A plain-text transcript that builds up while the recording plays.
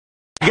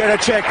Get a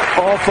check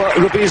of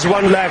rupees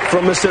 1 lakh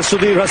from Mr.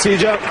 Sudhir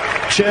Hasija,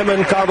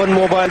 Chairman Carbon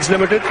Mobiles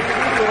Limited.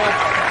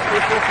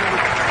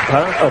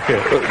 Okay.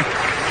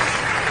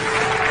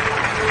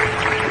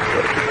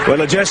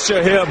 Well, a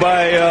gesture here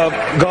by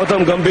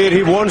Gautam Gambhir.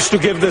 He wants to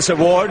give this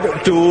award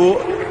to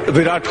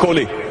Virat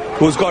Kohli,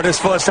 who's got his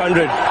first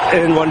 100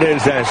 in one-day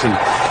international.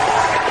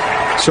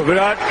 So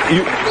Virat,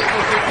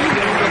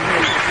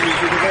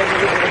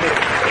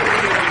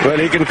 well,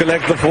 he can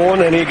collect the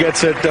phone and he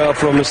gets it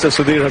from Mr.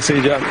 Sudhir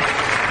Hasija.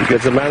 He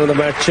gets a man of the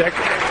match check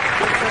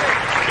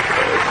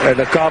and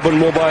a carbon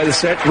mobile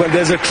set. Well,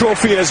 there's a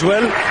trophy as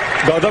well.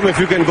 Gautam, if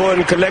you can go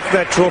and collect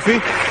that trophy.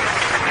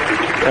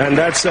 And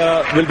that's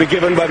will be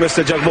given by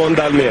Mr. Jagmohan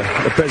Dalmia,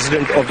 the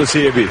president of the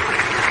CAB.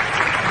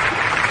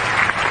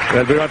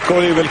 Well, Virat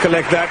Kohli will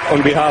collect that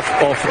on behalf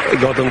of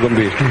Gautam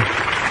Gambhir.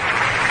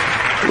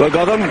 Well,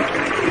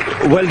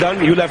 Gautam, well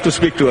done. You'll have to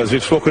speak to us.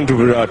 We've spoken to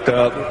Virat.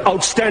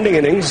 Outstanding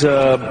innings.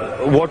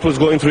 What was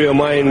going through your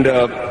mind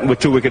with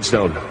 2 wickets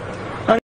down?